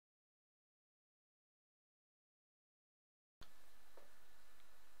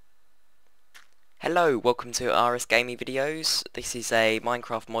Hello, welcome to RS Gaming Videos. This is a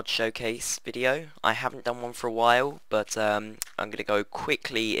Minecraft mod showcase video. I haven't done one for a while, but I'm going to go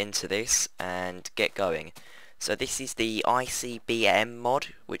quickly into this and get going. So this is the ICBM mod,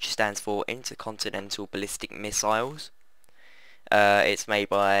 which stands for Intercontinental Ballistic Missiles. It's made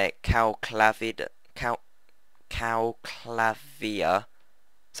by Calclavia,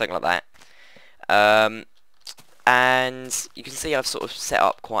 something like that. And you can see I've sort of set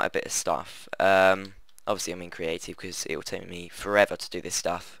up quite a bit of stuff. Obviously I'm in creative because it will take me forever to do this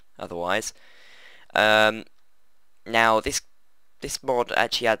stuff otherwise. Now this mod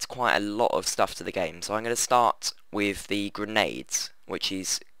actually adds quite a lot of stuff to the game, so I'm going to start with the grenades, which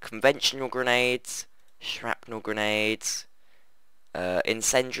is conventional grenades, shrapnel grenades,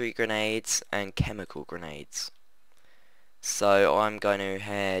 incendiary grenades and chemical grenades. So I'm going to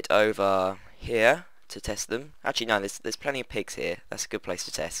head over here to test them. Actually no, there's plenty of pigs here. That's a good place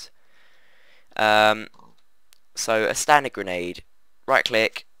to test. So a standard grenade, right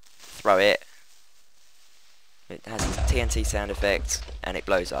click, throw it. It has a TNT sound effect and it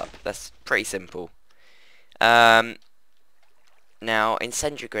blows up. That's pretty simple. Now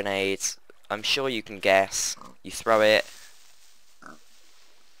incendiary grenades, I'm sure you can guess. You throw it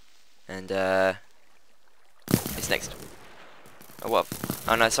and it's next. Oh what?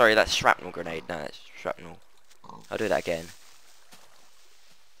 Oh no, sorry, that's shrapnel grenade. No, that's shrapnel. I'll do that again.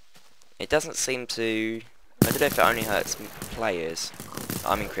 It doesn't seem to... I don't know if it only hurts players.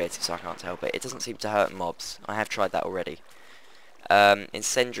 I'm in creative so I can't tell, but it doesn't seem to hurt mobs. I have tried that already.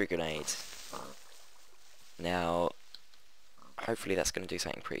 Incendiary grenade. Now, hopefully that's going to do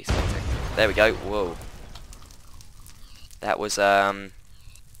something pretty spectacular. There we go. Whoa. That was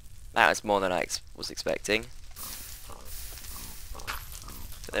more than I was expecting.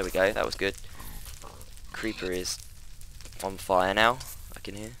 But there we go. That was good. Creeper is on fire now. I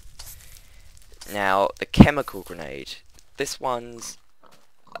can hear. Now, the chemical grenade. This one's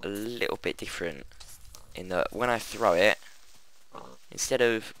a little bit different in that when I throw it, instead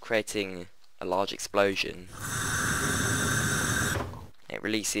of creating a large explosion, it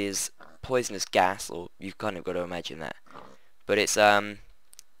releases poisonous gas, or you've kind of got to imagine that. But it's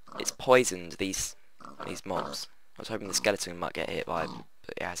poisoned these mobs. I was hoping the skeleton might get hit by it,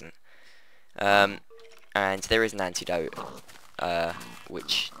 but it hasn't. And there is an antidote,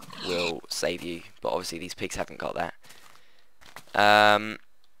 which will save you, but obviously these pigs haven't got that.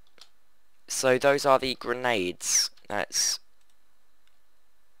 So those are the grenades. That's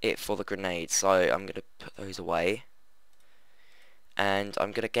it for the grenades. So I'm going to put those away. And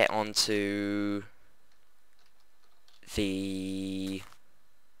I'm going to get on to the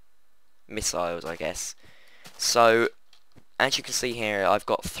missiles, I guess. So, as you can see here, I've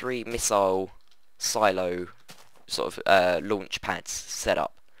got 3 missile silo sort of launch pads set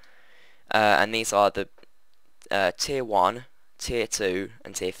up. And these are the tier 1, tier 2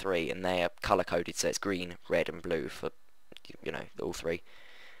 and tier 3, and they are color coded, so it's green, red and blue for, you know, all 3.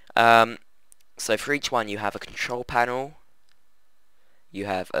 So for each one you have a control panel, you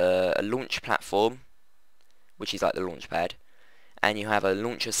have a launch platform, which is like the launch pad, and you have a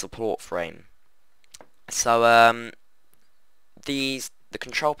launcher support frame. So the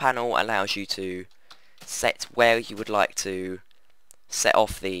control panel allows you to set where you would like to set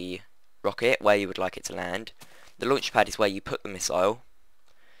off the rocket, where you would like it to land. The launch pad is where you put the missile,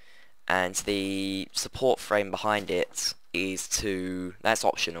 and the support frame behind it is that's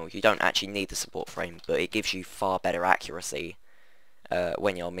optional. You don't actually need the support frame, but it gives you far better accuracy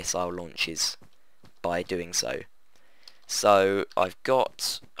when your missile launches by doing so. So I've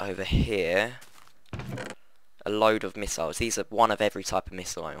got over here a load of missiles. These are one of every type of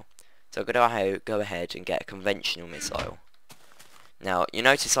missile. So I'm going to go ahead and get a conventional missile. Now you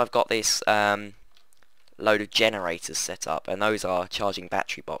notice I've got this load of generators set up, and those are charging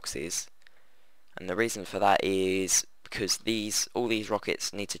battery boxes. And the reason for that is because all these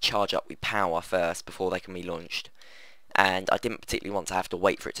rockets need to charge up with power first before they can be launched. And I didn't particularly want to have to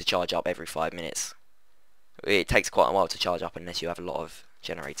wait for it to charge up every 5 minutes. It takes quite a while to charge up unless you have a lot of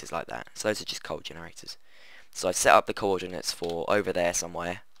generators like that. So those are just cold generators. So I've set up the coordinates for over there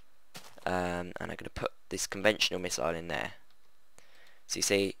somewhere. And I'm going to put this conventional missile in there. So you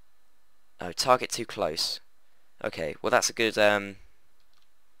see, oh, target too close. Okay, well that's a good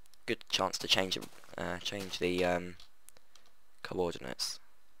good chance to change the coordinates.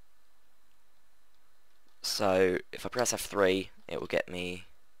 So if I press F3, it will get me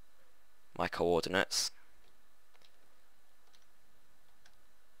my coordinates.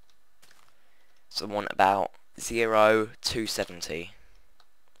 So I want about 0, 270,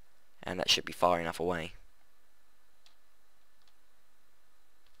 and that should be far enough away.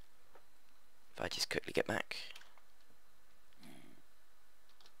 If I just quickly get back.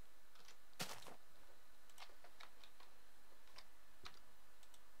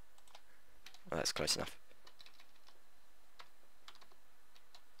 Well, that's close enough.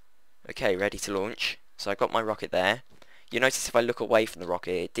 Okay, ready to launch. So I got my rocket there. You notice if I look away from the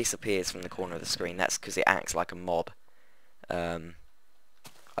rocket, it disappears from the corner of the screen. That's because it acts like a mob, I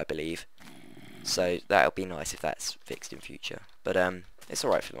believe. So that'll be nice if that's fixed in future. But it's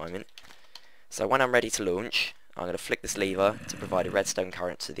alright for the moment. So when I'm ready to launch, I'm going to flick this lever to provide a redstone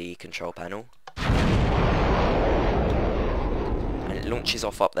current to the control panel. And it launches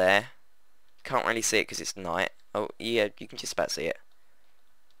off up there. Can't really see it because it's night. Oh yeah, you can just about see it.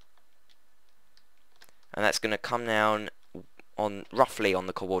 And that's going to come down on roughly on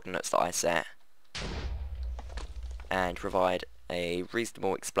the coordinates that I set and provide a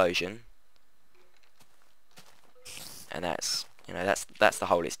reasonable explosion. And that's, you know, that's the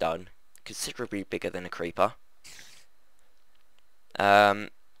hole it's done. Considerably bigger than a creeper. I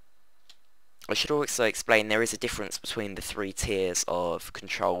should also explain there is a difference between the 3 tiers of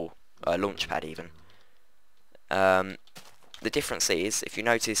control launch pad even. The difference is, if you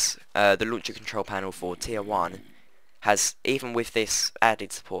notice, the launcher control panel for tier 1 has, even with this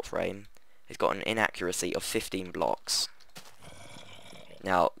added support frame, it's got an inaccuracy of 15 blocks.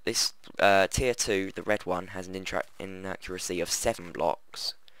 Now this tier 2, the red one, has an inaccuracy of 7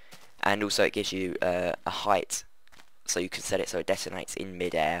 blocks, and also it gives you a height, so you can set it so it detonates in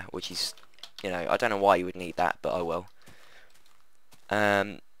mid-air, which is, you know, I don't know why you would need that, but oh well.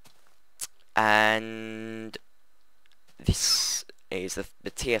 And this is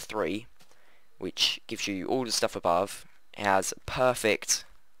the tier 3, which gives you all the stuff above. It has perfect,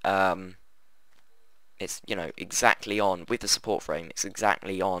 it's, you know, exactly on, with the support frame, it's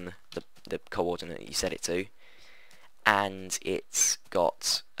exactly on the coordinate you set it to. And it's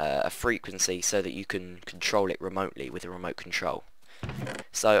got a frequency so that you can control it remotely with a remote control.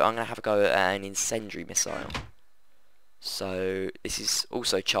 So I'm going to have a go at an incendiary missile. So this is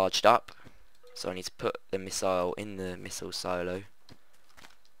also charged up. So I need to put the missile in the missile silo.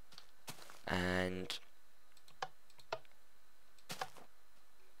 And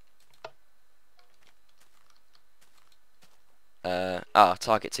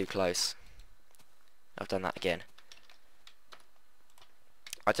target too close. I've done that again.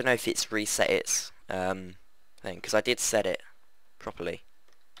 I don't know if it's reset its thing, because I did set it properly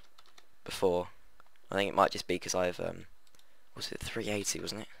before. I think it might just be because I've was it 380,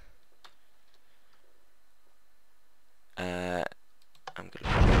 wasn't it? I'm gonna.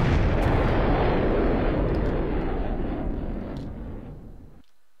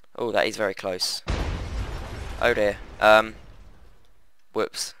 Oh, that is very close. Oh dear.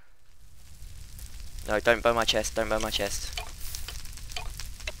 Whoops. No, don't burn my chest. Don't burn my chest.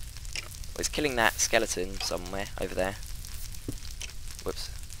 Well, it's killing that skeleton somewhere over there. Whoops.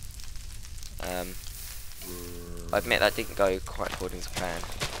 I admit that didn't go quite according to plan.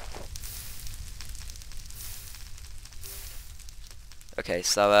 Okay,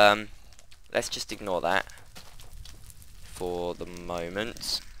 so let's just ignore that for the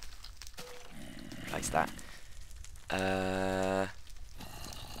moment. Place that.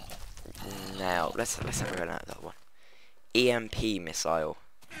 Now let's have a go at that one. EMP missile.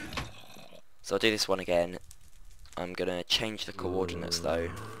 So I'll do this one again. I'm gonna change the coordinates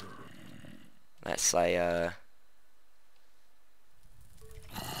though. Let's say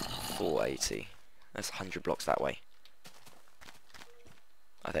 480. That's 100 blocks that way,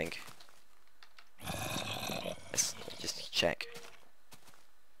 I think. Let's just check.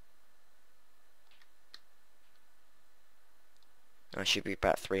 I should be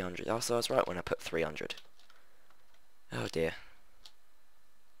about 300. Oh, so I was right when I put 300. Oh dear.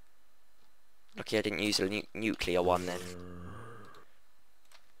 Lucky I didn't use a nuclear one then.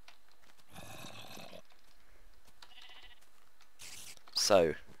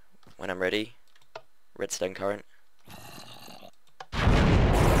 So, when I'm ready, redstone current.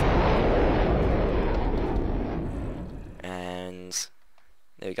 And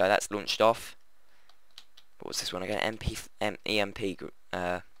there we go, that's launched off. What was this one again? EMP,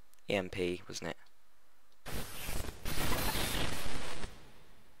 wasn't it?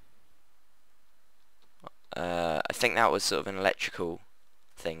 I think that was sort of an electrical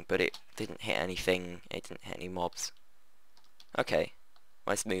thing, but it didn't hit anything, it didn't hit any mobs. Okay,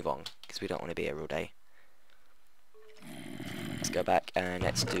 let's move on, because we don't want to be here all day. Let's go back and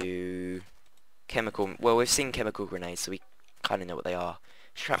let's do chemical, well, we've seen chemical grenades, so we kind of know what they are.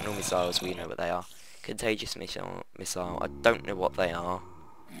 Shrapnel missiles, we know what they are. Contagious missile, I don't know what they are.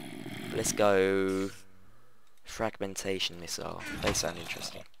 But let's go fragmentation missile, they sound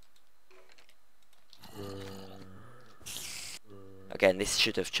interesting. Again, this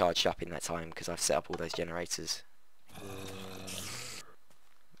should have charged up in that time because I've set up all those generators.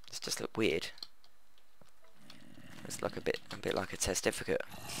 It's just look weird. It's like a bit like a testificate.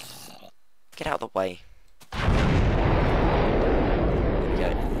 Get out of the way. There we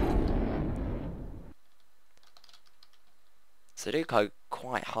go. So they do go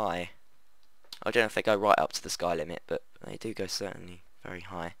quite high. I don't know if they go right up to the sky limit, but they do go certainly very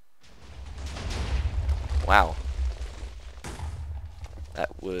high. Wow.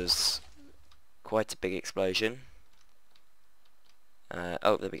 That was quite a big explosion.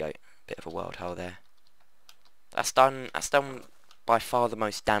 Oh, there we go. Bit of a wild hole there. That's done by far the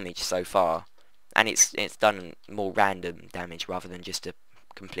most damage so far, and it's done more random damage rather than just a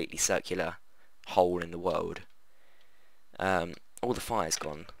completely circular hole in the world. All the fire's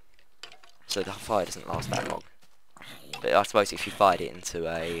gone, so the fire doesn't last that long. But I suppose if you fired it into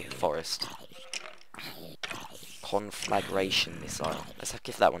a forest. Conflagration missile. Let's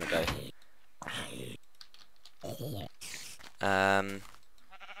give that one a go.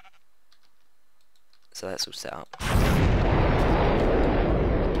 So that's all set up.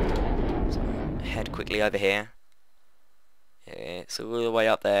 So head quickly over here. Yeah, it's all the way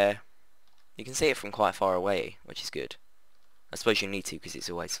up there. You can see it from quite far away, which is good. I suppose you need to because it's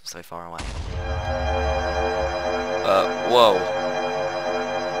always so far away. Whoa.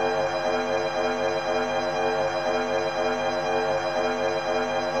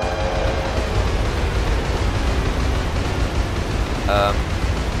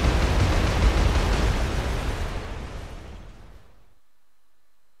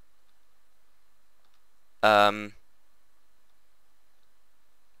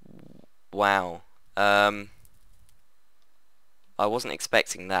 Wow. I wasn't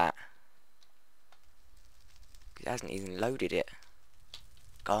expecting that. It hasn't even loaded it.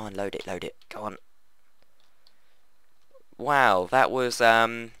 Go on, load it, go on. Wow, that was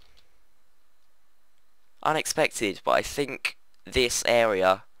unexpected, but I think this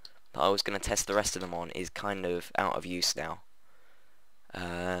area that I was going to test the rest of them on is kind of out of use now.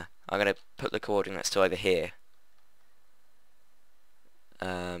 I'm going to put the coordinates to over here.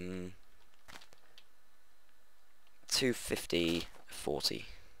 250, 40.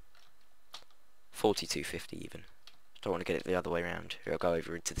 250 even. Don't want to get it the other way around. Here, I'll go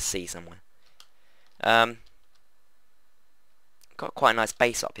over into the sea somewhere. Got quite a nice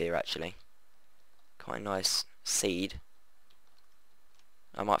base up here actually. Quite a nice seed.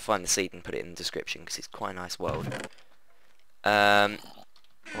 I might find the seed and put it in the description because it's quite a nice world. What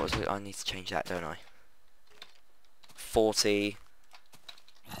was it? I need to change that, don't I? 40,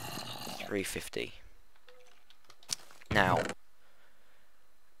 350. Now,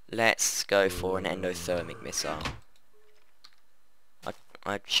 let's go for an endothermic missile.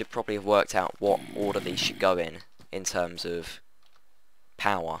 I should probably have worked out what order these should go in terms of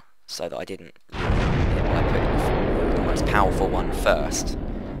power, so that I didn't I put the most powerful one first.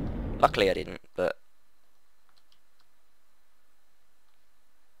 Luckily I didn't, but...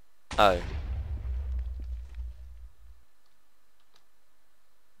 Oh.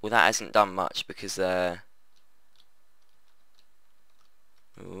 Well, that hasn't done much because, Ooh.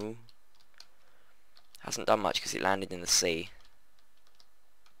 Hasn't done much because it landed in the sea.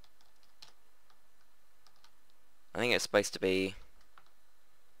 I think it's supposed to be...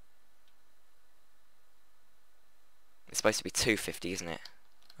 It's supposed to be 250, isn't it?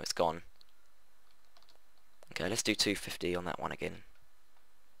 Oh, it's gone. Okay, let's do 250 on that one again.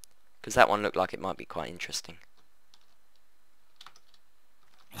 Because that one looked like it might be quite interesting.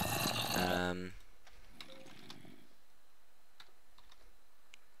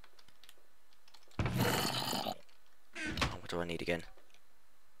 What do I need again?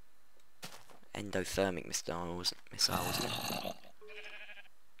 Endothermic missile, wasn't it?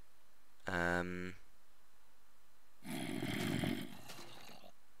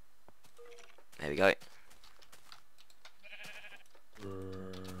 There we go.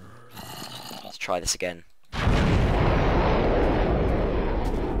 Let's try this again.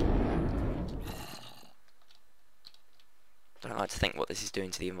 Don't like to think what this is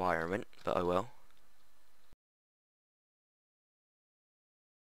doing to the environment, but oh well.